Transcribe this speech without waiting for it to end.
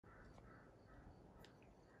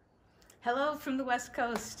Hello from the West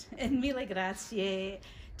Coast, and mille grazie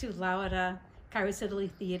to Laura, Kairos Italy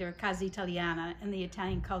Theater, Casa Italiana, and the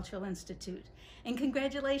Italian Cultural Institute. And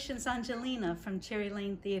congratulations, Angelina from Cherry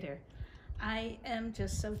Lane Theater. I am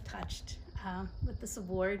just so touched with this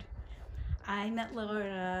award. I met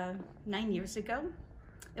Laura 9 years ago.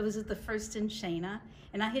 It was at the first in Scena,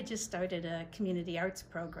 and I had just started a community arts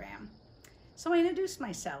program. So I introduced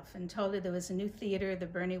myself and told her there was a new theater, the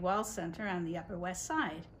Bernie Wall Center on the Upper West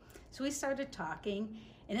Side. So we started talking,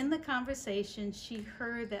 and in the conversation, she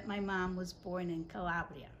heard that my mom was born in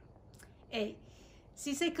Calabria. E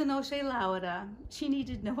si se conosce Laura, she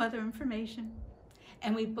needed no other information,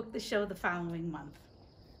 and we booked the show the following month.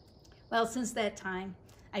 Well, since that time,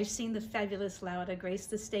 I've seen the fabulous Laura grace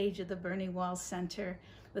the stage of the Bernie Wall Center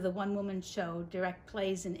with a one-woman show, direct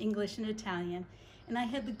plays in English and Italian, and I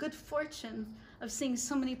had the good fortune of seeing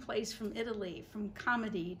so many plays from Italy, from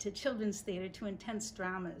comedy to children's theater to intense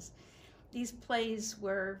dramas. These plays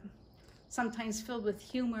were sometimes filled with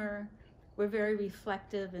humor, were very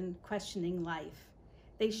reflective and questioning life.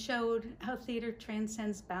 They showed how theater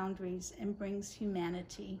transcends boundaries and brings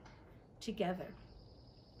humanity together.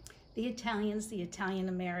 The Italians, the Italian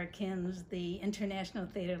Americans, the international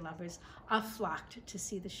theater lovers all flocked to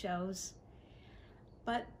see the shows.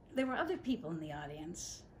 But there were other people in the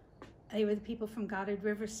audience. They were the people from Goddard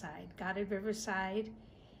Riverside. Goddard Riverside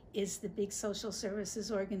is the big social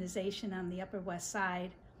services organization on the Upper West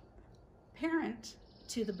Side, parent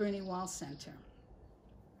to the Bernie Wall Center.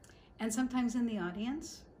 And sometimes in the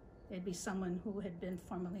audience, there'd be someone who had been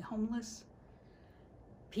formerly homeless,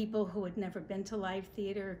 people who had never been to live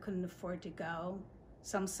theater or couldn't afford to go,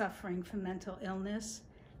 some suffering from mental illness,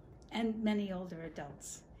 and many older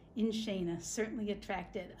adults. In Scena certainly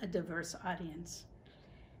attracted a diverse audience.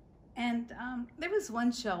 And there was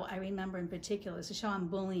one show I remember in particular. It was a show on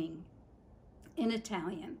bullying in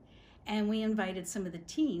Italian. And we invited some of the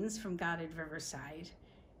teens from Goddard Riverside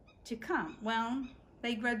to come. Well,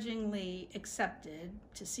 they grudgingly accepted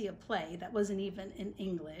to see a play that wasn't even in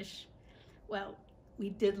English. Well, we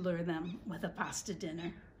did lure them with a pasta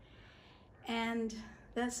dinner. And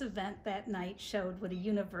this event that night showed what a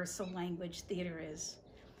universal language theater is.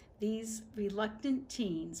 These reluctant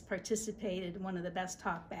teens participated in one of the best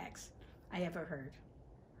talkbacks I ever heard.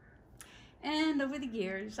 And over the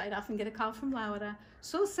years, I'd often get a call from Laura,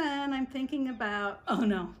 Susan, I'm thinking about, oh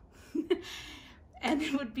no. And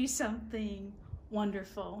it would be something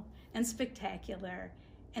wonderful and spectacular,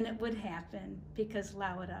 and it would happen because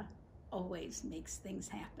Laura always makes things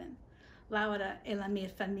happen. Laura è la mia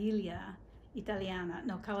famiglia italiana,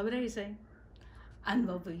 no calabrese, a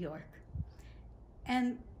New York.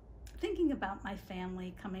 And thinking about my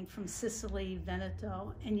family coming from Sicily,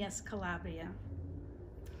 Veneto, and yes, Calabria,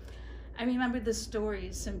 I remember the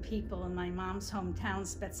stories some people in my mom's hometown,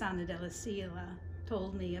 Spezzana della Sila,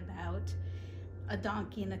 told me about a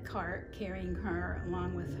donkey in a cart carrying her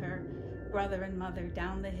along with her brother and mother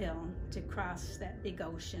down the hill to cross that big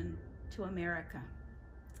ocean to America.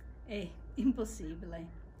 Impossibile.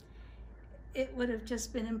 It would have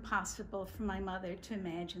just been impossible for my mother to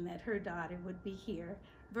imagine that her daughter would be here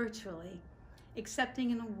virtually,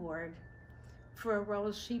 accepting an award for a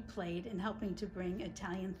role she played in helping to bring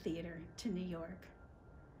Italian theater to New York.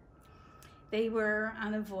 They were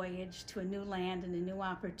on a voyage to a new land and a new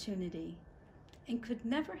opportunity, and could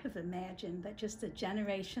never have imagined that just a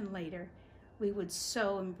generation later, we would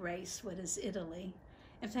so embrace what is Italy.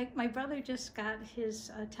 In fact, my brother just got his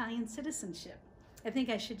Italian citizenship. I think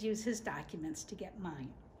I should use his documents to get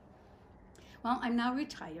mine. Well, I'm now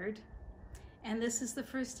retired, and this is the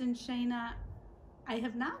first in Scena I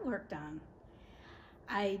have not worked on.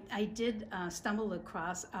 I did stumble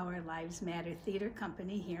across Our Lives Matter Theater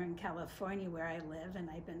Company here in California where I live,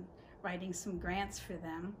 and I've been writing some grants for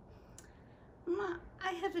them.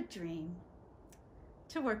 I have a dream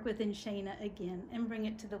to work with in Scena again and bring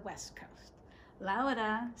it to the West Coast.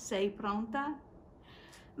 Laura, sei pronta?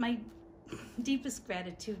 My deepest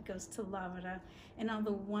gratitude goes to Laura and all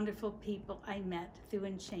the wonderful people I met through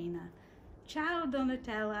in Scena. Ciao,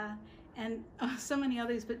 Donatella, and so many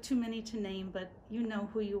others, but too many to name, but you know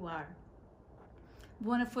who you are.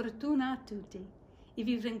 Buona fortuna a tutti, e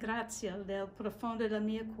vi ringrazio dal profondo del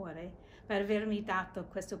mio cuore per avermi dato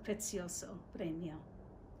questo prezioso premio.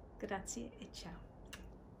 Grazie e ciao.